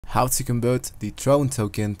how to convert the Tron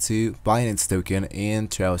token to Binance token in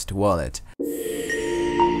Trust Wallet.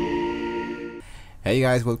 Hey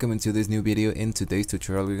guys, welcome into this new video. In today's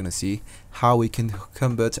tutorial we're gonna see how we can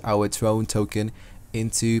convert our Tron token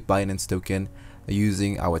into Binance token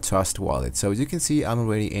using our Trust Wallet. So as you can see, I'm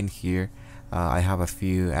already in here. I have a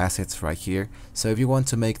few assets right here. So if you want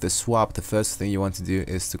to make the swap, the first thing you want to do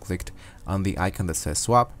is to click on the icon that says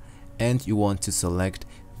swap, and you want to select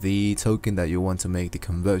the token that you want to make the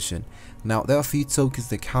conversion. Now there are a few tokens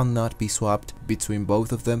that cannot be swapped between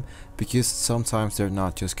both of them because sometimes they're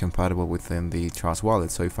not just compatible within the Trust Wallet.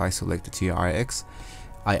 So if I select the TRX,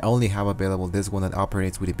 I only have available this one that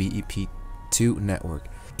operates with a BEP2 network.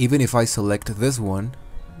 Even if I select this one,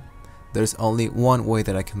 there's only one way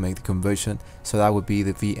that I can make the conversion, so that would be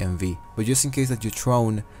the BNB. But just in case that your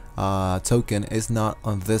Tron token is not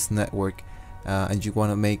on this network and you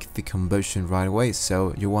want to make the conversion right away,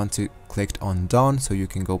 so you want to click on done so you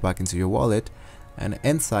can go back into your wallet, and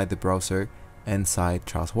inside the browser, inside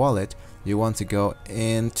Trust Wallet, you want to go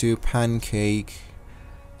into pancake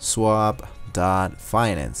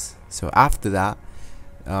swap.finance. So after that,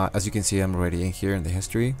 as you can see, I'm already in here in the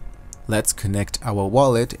history. Let's connect our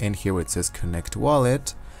wallet, and here it says connect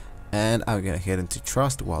wallet, and I'm gonna head into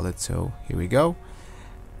Trust Wallet. So here we go,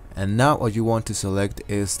 and now what you want to select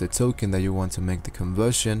is the token that you want to make the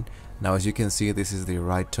conversion. Now as you can see, this is the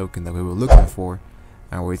right token that we were looking for,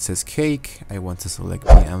 and where it says cake, I want to select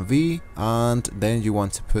BNB, and then you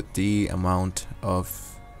want to put the amount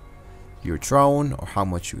of your Tron or how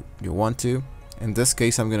much you want to. In this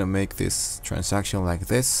case, I'm gonna make this transaction like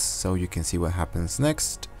this so you can see what happens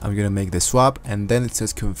next. I'm gonna make the swap, and then it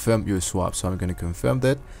says confirm your swap, so I'm gonna confirm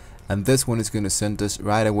that, and this one is gonna send us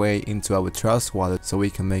right away into our Trust Wallet so we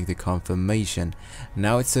can make the confirmation.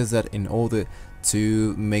 Now it says that in order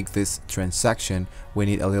to make this transaction, we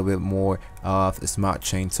need a little bit more of a smart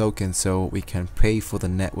chain token so we can pay for the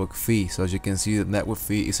network fee. So as you can see, the network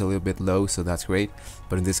fee is a little bit low, so that's great,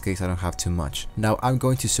 but in this case I don't have too much. Now I'm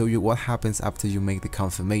going to show you what happens after you make the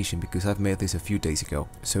confirmation, because I've made this a few days ago.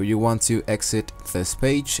 So you want to exit this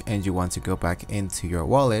page and you want to go back into your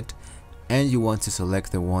wallet, and you want to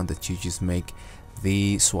select the one that you just make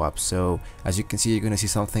the swap. So as you can see, you're going to see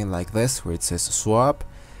something like this where it says swap,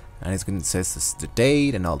 and it's going to say the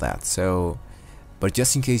date and all that. So but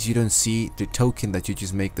just in case you don't see the token that you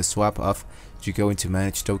just make the swap of, you go into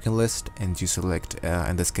manage token list and you select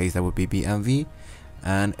in this case that would be BNB,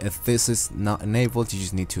 and if this is not enabled, you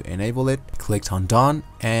just need to enable it. Click on done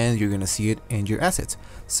and you're gonna see it in your assets.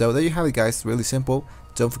 So there you have it guys, really simple.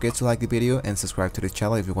 Don't forget to like the video and subscribe to the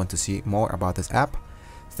channel if you want to see more about this app.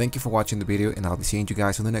 Thank you for watching the video, and I'll be seeing you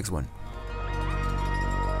guys on the next one.